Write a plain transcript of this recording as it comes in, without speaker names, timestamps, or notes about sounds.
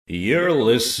You're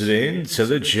listening to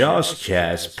the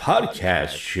Joshcast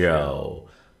podcast show,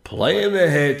 playing the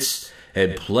hits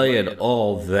and playing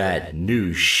all that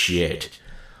new shit.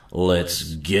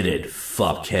 Let's get it,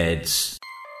 fuckheads.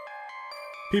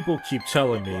 People keep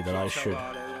telling me that I should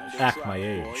act my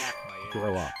age,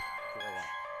 grow up.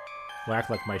 Or act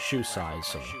like my shoe size,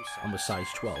 so I'm a size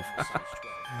 12.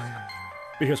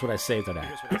 But here's what I say to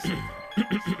that.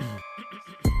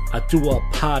 I do a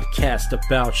podcast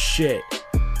about shit.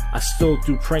 I still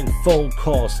do prank phone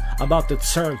calls. I'm about to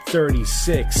turn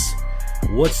 36.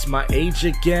 What's my age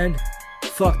again?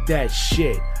 Fuck that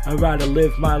shit. I'd rather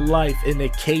live my life in a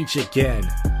cage again.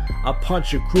 I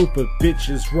punch a group of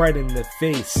bitches right in the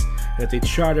face. And if they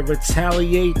try to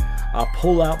retaliate, I'll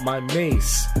pull out my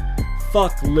mace.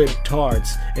 Fuck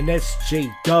libtards and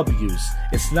SJWs.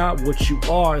 It's not what you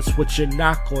are, it's what you're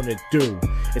not gonna do.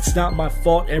 It's not my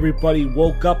fault everybody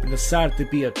woke up and decided to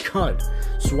be a cunt.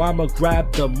 So I'ma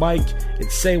grab the mic and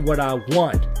say what I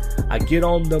want. I get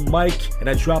on the mic and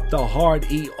I drop the hard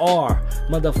ER.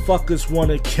 Motherfuckers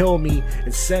wanna kill me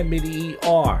and send me to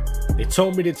ER. They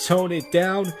told me to tone it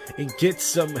down and get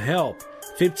some help.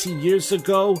 15 years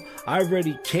ago, I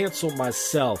already canceled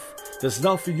myself. There's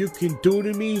nothing you can do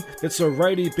to me that's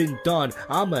already been done.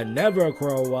 I'ma never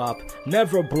grow up,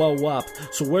 never blow up.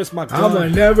 So where's my gun? I'ma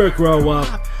never grow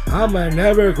up, I'ma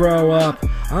never grow up.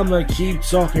 I'ma keep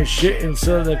talking shit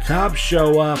until the cops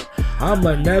show up.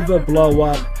 I'ma never blow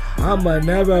up, I'ma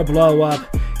never blow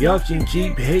up. Y'all can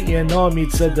keep hating on me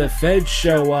till the feds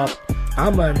show up.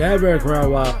 I'ma never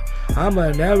grow up, I'ma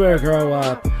never grow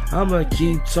up. I'ma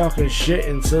keep talking shit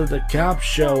until the cops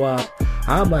show up.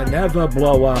 I'ma never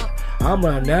blow up,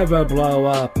 I'ma never blow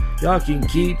up. Y'all can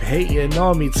keep hating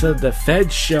on me till the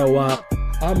feds show up.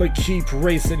 I'ma keep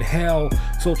raising hell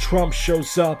till Trump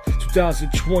shows up.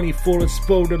 2024, let's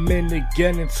vote him in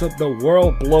again until the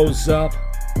world blows up.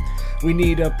 We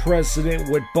need a president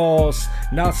with balls,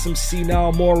 not some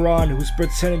senile moron who's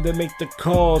pretending to make the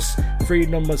calls.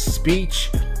 Freedom of speech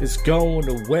is going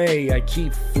away. I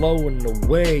keep flowing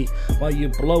away while you're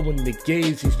blowing the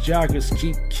gaze. These joggers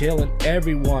keep killing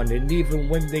everyone, and even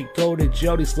when they go to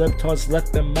jail, these libtards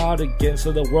let them out again.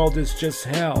 So the world is just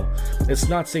hell. It's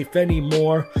not safe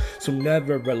anymore, so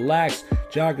never relax.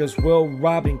 Joggers will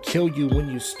rob and kill you when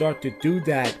you start to do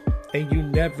that. And you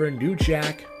never knew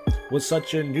Jack was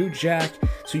such a new jack,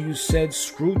 so you said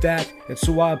screw that, and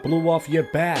so I blew off your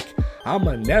back.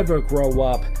 I'ma never grow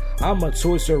up, I'm a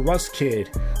Toys R Us kid.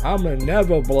 I'ma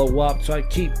never blow up, so I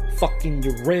keep fucking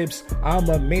your ribs. I'm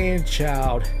a man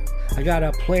child, I got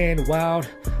a plan wild.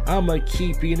 I'ma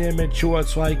keep being immature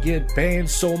so I get banned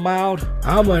so mild.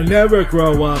 I'ma never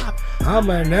grow up,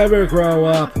 I'ma never grow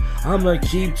up. I'ma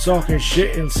keep talking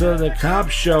shit until the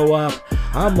cops show up.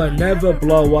 I'ma never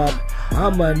blow up,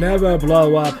 I'ma never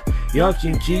blow up. Y'all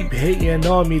can keep hating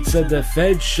on me till the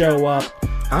feds show up.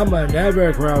 I'ma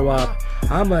never grow up,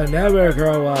 I'ma never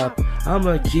grow up.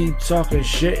 I'ma keep talking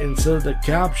shit until the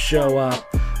cops show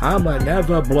up. I'ma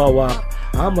never blow up,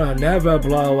 I'ma never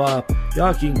blow up.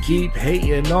 Y'all can keep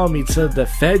hating on me till the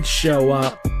feds show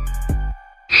up.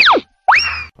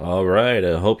 Alright,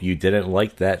 I hope you didn't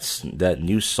like that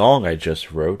new song I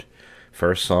just wrote.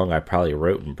 First song I probably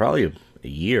wrote in probably a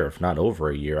year, if not over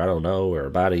a year, I don't know, or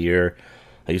about a year.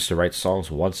 I used to write songs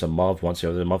once a month, once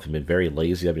every other month. I've been very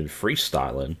lazy. I've been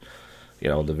freestyling,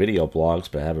 the video blogs,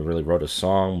 but I haven't really wrote a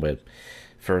song. But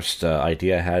first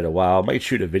idea I had in a while. I might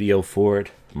shoot a video for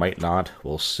it, might not,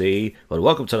 we'll see. But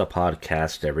welcome to the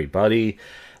podcast, everybody.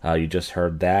 You just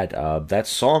heard that. That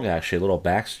song, actually, a little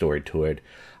backstory to it.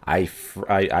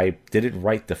 I didn't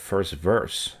write the first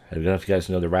verse. I don't know if you guys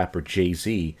know the rapper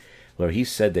Jay-Z, where he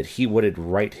said that he wouldn't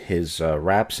write his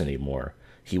raps anymore.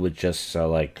 He would just,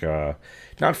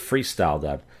 not freestyle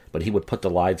them, but he would put the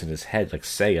lines in his head, like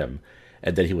say them,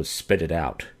 and then he would spit it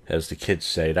out, as the kids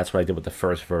say. That's what I did with the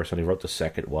first verse when he wrote the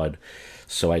second one.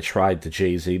 So I tried the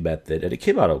Jay-Z method, and it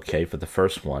came out okay for the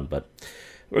first one, but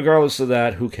regardless of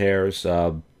that, who cares?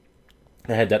 I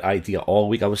had that idea all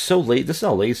week. I was so late. This is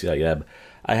how lazy I am.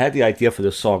 I had the idea for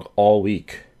this song all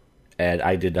week, and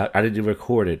I didn't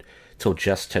record it till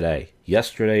just today.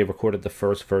 Yesterday, I recorded the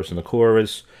first verse and the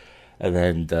chorus, and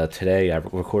then today I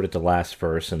recorded the last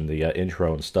verse and the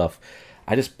intro and stuff.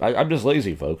 I'm just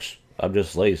lazy, folks. I'm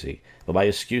just lazy. But my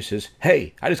excuse is,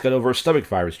 hey, I just got over a stomach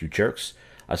virus, you jerks.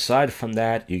 Aside from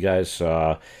that, you guys,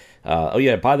 oh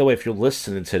yeah, by the way, if you're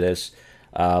listening to this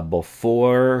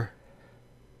before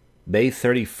May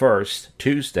 31st,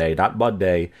 Tuesday, not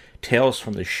Monday, Tales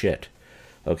from the Shit.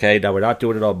 Okay, now we're not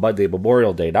doing it on Monday,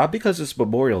 Memorial Day. Not because it's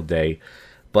Memorial Day,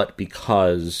 but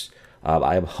because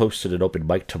I am hosting an open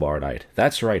mic tomorrow night.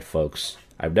 That's right, folks.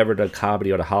 I've never done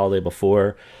comedy on a holiday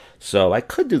before. So I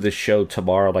could do this show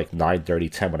tomorrow, like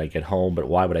 9:30, 10 when I get home, but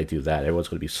why would I do that? Everyone's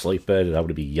going to be sleeping, and I'm going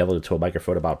to be yelling into a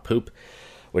microphone about poop.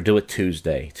 We'll do it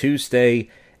Tuesday. Tuesday,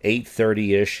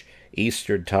 8:30-ish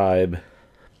Eastern Time,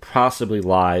 possibly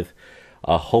live.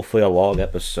 Hopefully a long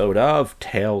episode of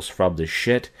Tales from the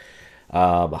Shit.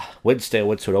 Wednesday I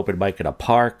went to an open mic in a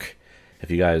park.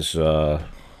 If you guys...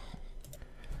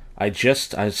 I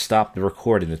stopped the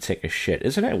recording to take a shit.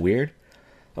 Isn't that weird?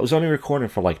 I was only recording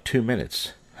for like 2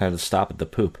 minutes. I had to stop at the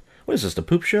poop. What is this, the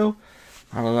poop show?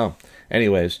 I don't know.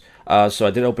 Anyways, so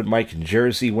I did open mic in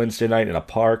Jersey Wednesday night in a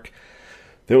park.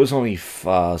 There was only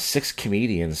 6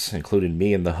 comedians, including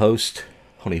me and the host.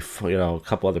 Only, a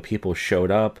couple other people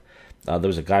showed up. There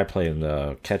was a guy playing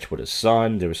catch with his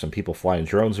son. There were some people flying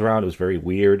drones around. It was very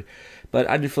weird. But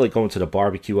I didn't feel like going to the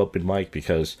barbecue open mic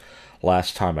because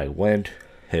last time I went,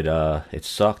 it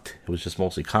sucked. It was just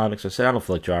mostly comics. I said, I don't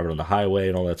feel like driving on the highway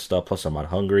and all that stuff. Plus, I'm not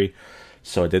hungry.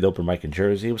 So I did open mic in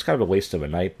Jersey. It was kind of a waste of a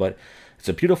night, but it's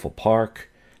a beautiful park.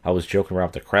 I was joking around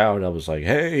with the crowd. I was like,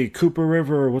 hey, Cooper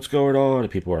River, what's going on? And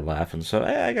people were laughing. So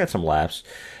I got some laughs.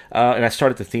 And I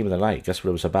started the theme of the night. Guess what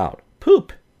it was about?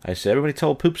 Poop. I said, everybody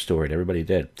tell a poop story, and everybody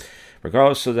did.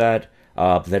 Regardless of that,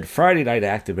 then Friday night I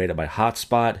activated my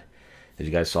hotspot. As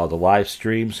you guys saw the live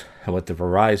streams, I went to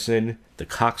Verizon. The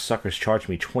cocksuckers charged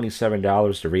me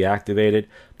 $27 to reactivate it,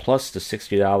 plus the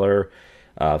 $60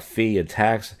 fee and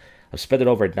tax. I've spent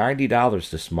over $90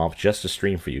 this month just to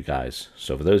stream for you guys.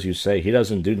 So for those of you who say he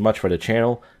doesn't do much for the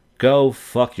channel, go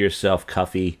fuck yourself,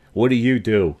 Cuffy. What do you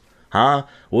do? Huh?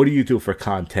 What do you do for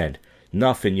content?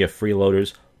 Nothing, you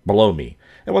freeloaders. Below me.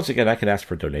 And once again, I can ask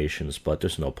for donations, but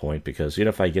there's no point because even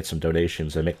if I get some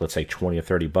donations and make, let's say, $20 or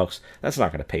 $30, that's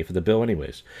not going to pay for the bill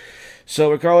anyways.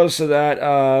 So regardless of that,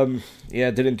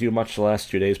 didn't do much the last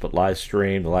 2 days, but live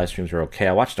stream. The live streams are okay.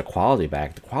 I watched the quality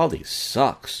back. The quality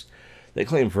sucks. They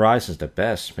claim Verizon's the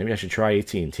best. Maybe I should try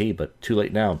AT&T, but too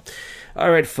late now.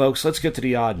 All right, folks, let's get to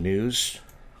the odd news.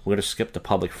 We're going to skip the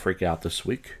public freak out this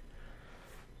week.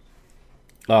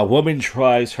 A woman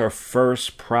tries her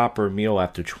first proper meal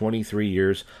after 23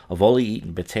 years of only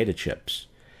eating potato chips.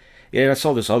 Yeah, I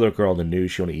saw this other girl in the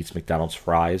news. She only eats McDonald's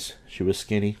fries. She was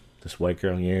skinny. This white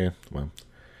girl, yeah. Well,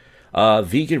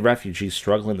 vegan refugees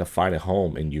struggling to find a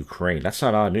home in Ukraine. That's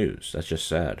not odd news. That's just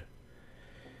sad.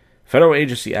 Federal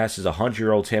agency asks a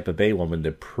 100-year-old Tampa Bay woman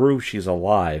to prove she's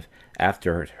alive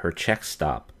after her checks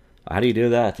stop. How do you do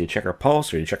that? Do you check her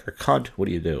pulse or do you check her cunt? What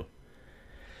do you do?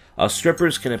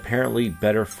 Strippers can apparently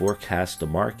better forecast the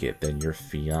market than your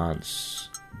fiance.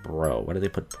 Bro. Why did they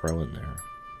put bro in there?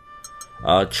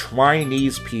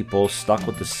 Chinese people stuck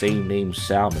with the same name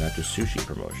salmon after sushi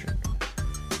promotion.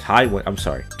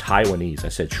 Taiwanese. I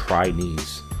said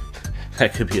Chinese.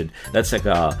 That could be that's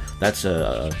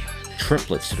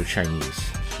triplets to the Chinese.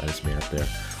 That is made up there.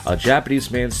 A Japanese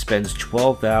man spends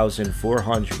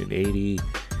 $12,480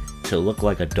 to look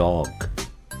like a dog.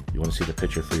 You want to see the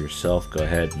picture for yourself? Go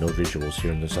ahead. No visuals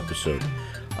here in this episode.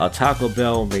 Taco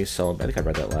Bell may sell... I think I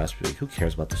read that last week. Who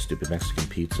cares about the stupid Mexican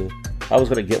pizza? I was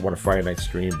going to get one on Friday night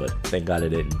stream, but thank God I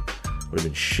didn't. Would have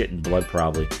been shit and blood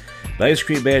probably. The ice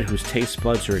cream man whose taste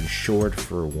buds are insured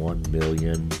for $1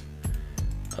 million.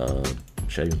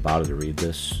 Should I even bother to read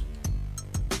this?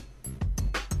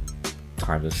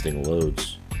 Time this thing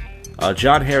loads.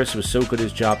 John Harris was so good at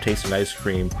his job tasting ice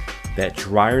cream that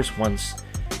Dryers once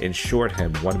insured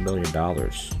him $1 million.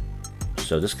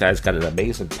 So this guy's got an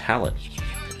amazing palate.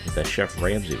 That Chef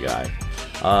Ramsay guy.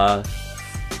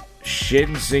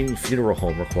 Shinzing Funeral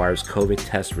Home requires COVID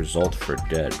test result for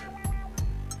dead.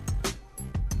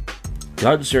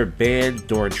 Guns are banned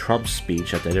during Trump's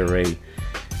speech at the NRA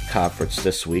conference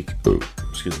this week.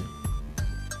 Excuse me.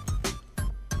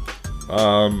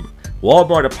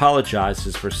 Walmart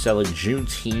apologizes for selling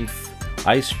Juneteenth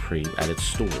ice cream at its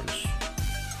stores.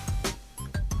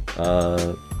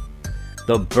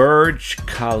 The Burj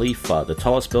Khalifa, the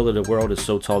tallest building in the world, is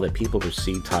so tall that people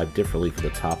perceive time differently from the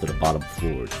top to the bottom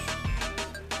floors.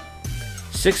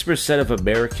 6% of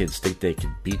Americans think they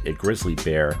can beat a grizzly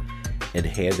bear in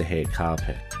hand-to-hand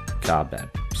combat.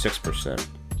 6%.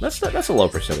 That's a low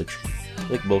percentage. I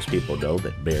think most people know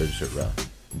that bears are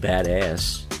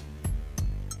badass.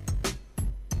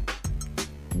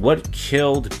 What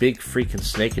killed big freaking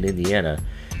snake in Indiana?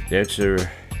 The answer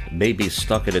may be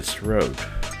stuck in its throat.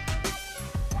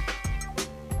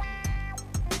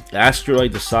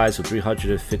 Asteroid the size of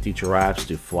 350 giraffes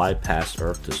to fly past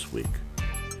Earth this week.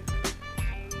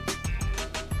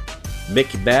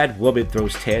 Mad woman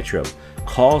throws tantrum.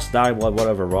 Calls 911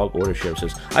 over wrong order. Sheriff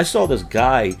says, I saw this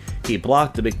guy. He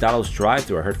blocked the McDonald's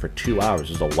drive-thru I heard for 2 hours.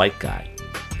 It was a white guy.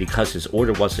 Because his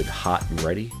order wasn't hot and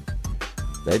ready.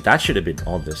 That should have been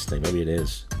on this thing. Maybe it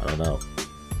is. I don't know.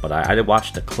 But I didn't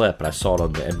watch the clip, but I saw it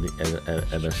on the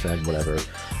MSN, whatever.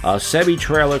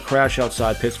 Semi-trailer crash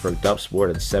outside Pittsburgh dumps more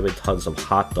than 7 tons of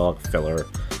hot dog filler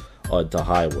on the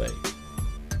highway.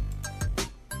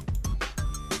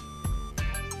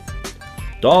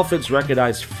 Dolphins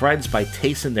recognize friends by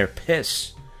tasting their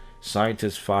piss.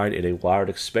 Scientists find in a wild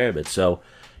experiment. So,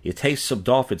 you taste some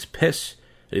dolphin's piss,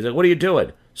 and he's like, "What are you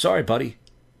doing?" "Sorry, buddy.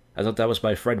 I thought that was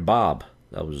my friend Bob."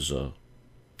 That was,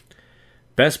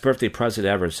 Best birthday present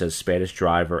ever, says Spanish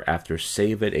driver after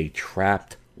saving a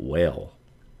trapped whale.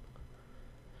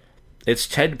 It's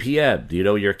 10 p.m. Do you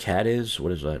know where your cat is? What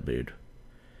does that mean?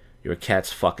 Your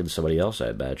cat's fucking somebody else, I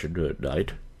imagine, at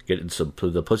night.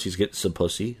 The pussy's getting some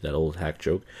pussy, that old hack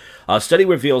joke. Study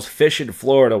reveals fish in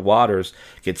Florida waters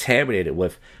contaminated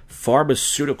with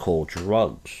pharmaceutical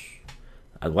drugs.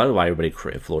 I wonder why everybody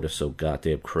in Florida's so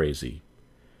goddamn crazy.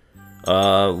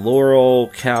 Laurel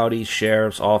County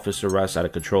Sheriff's Office arrests out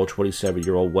of control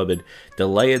 27-year-old woman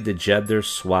delaying the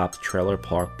gender-swapped Trailer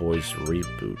Park Boys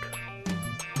reboot.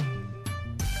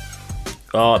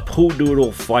 Pool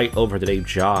noodle fight over the name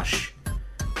Josh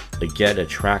again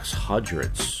attracts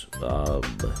hundreds.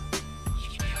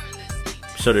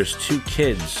 So there's 2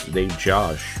 kids named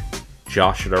Josh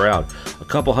joshing around. A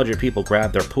couple hundred people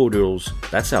grab their pool noodles,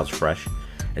 that sounds fresh,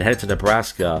 and headed to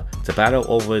Nebraska to battle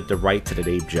over the right to the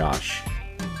name Josh.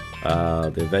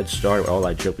 The event started with an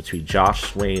all-out joke between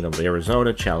Josh Swain of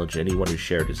Arizona challenging anyone who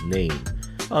shared his name.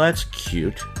 Oh, that's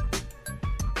cute.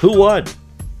 Who won?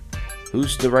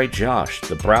 Who's the right Josh?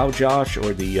 The brown Josh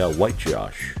or the white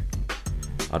Josh?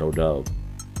 I don't know.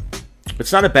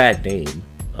 It's not a bad name,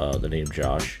 the name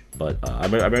Josh. But I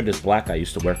remember this black guy I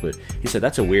used to work with. He said,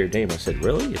 "That's a weird name." I said,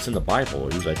 "Really? It's in the Bible."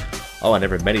 He was like, "Oh, I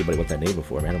never met anybody with that name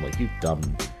before, man." I'm like, "You dumb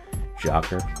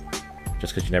jocker.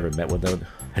 Just because you never met with them."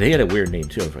 And he had a weird name,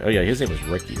 too. Oh, yeah, his name was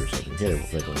Ricky or something. He had a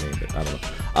regular name, but I don't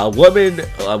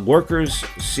know. Workers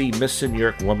see missing New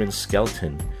York woman's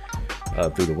skeleton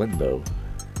through the window.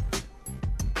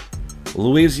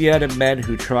 Louisiana men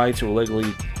who try to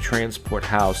illegally transport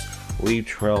house leave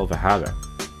trail of a hanger.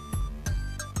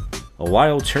 A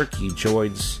wild turkey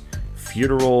joins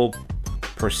funeral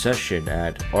procession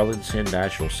at Arlington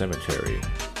National Cemetery.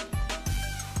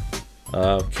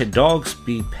 Can dogs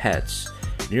be pets?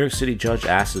 New York City judge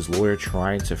asks his lawyer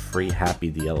trying to free Happy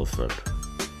the elephant.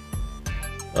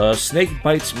 Snake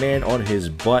bites man on his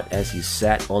butt as he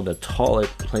sat on the toilet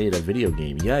playing a video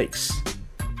game. Yikes.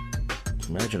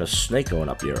 Imagine a snake going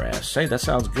up your ass. Hey, that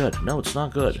sounds good. No, it's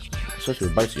not good. Especially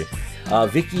if it bites you.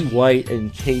 Vicky White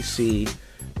and Casey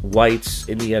White's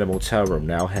Indiana motel room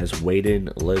now has waiting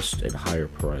list and higher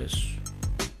price.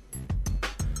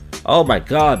 Oh my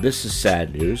god, this is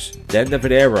sad news. The end of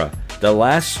an era. The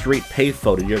last street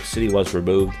payphone in New York City was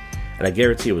removed, and I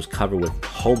guarantee it was covered with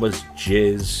homeless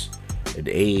jizz and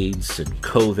AIDS and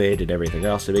COVID and everything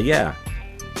else. I mean, yeah.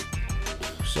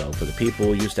 So for the people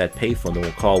who use that payphone, they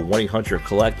will call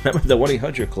 1-800-COLLECT. Remember the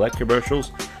 1-800-COLLECT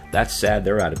commercials? That's sad.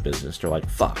 They're out of business. They're like,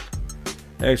 fuck.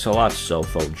 Thanks a lot, cell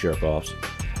phone jerk-offs.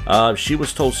 She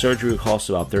was told surgery would cost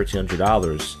about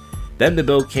 $1,300. Then the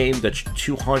bill came to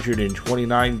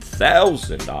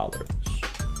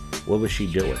 $229,000. What was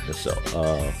she doing? It's a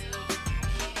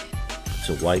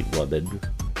white woman,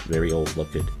 very old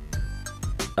looking.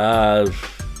 Yeah,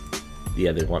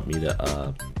 they want me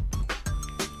to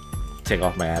take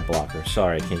off my ad blocker.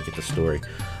 Sorry, I can't get the story.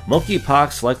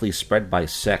 Monkeypox likely spread by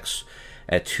sex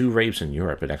at 2 rapes in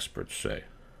Europe, and experts say.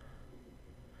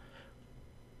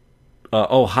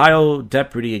 Ohio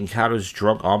deputy encounters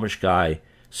drunk Amish guy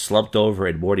slumped over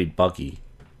in morning buggy.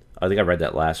 I think I read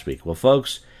that last week. Well,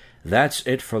 folks, that's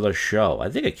it for the show. I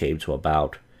think it came to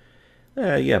about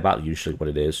usually what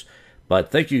it is.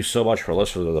 But thank you so much for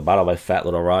listening to the Bottom of My Fat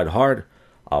Little Ride Hard.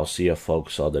 I'll see you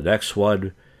folks on the next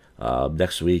one.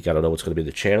 Next week, I don't know what's going to be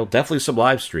the channel. Definitely some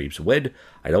live streams. When?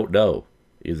 I don't know.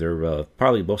 Either,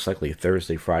 probably most likely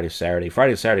Thursday, Friday, Saturday.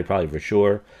 Friday, Saturday probably for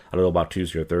sure. I don't know about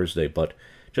Tuesday or Thursday, but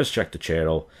just check the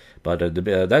channel. But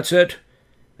that's it.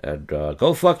 And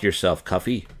go fuck yourself,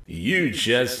 Cuffy. You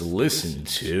just listened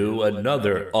to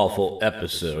another awful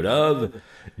episode of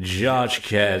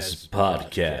JoshCast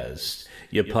Podcast.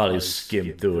 You probably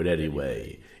skimmed through it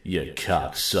anyway, you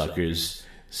cocksuckers.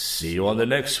 See you on the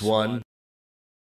next one.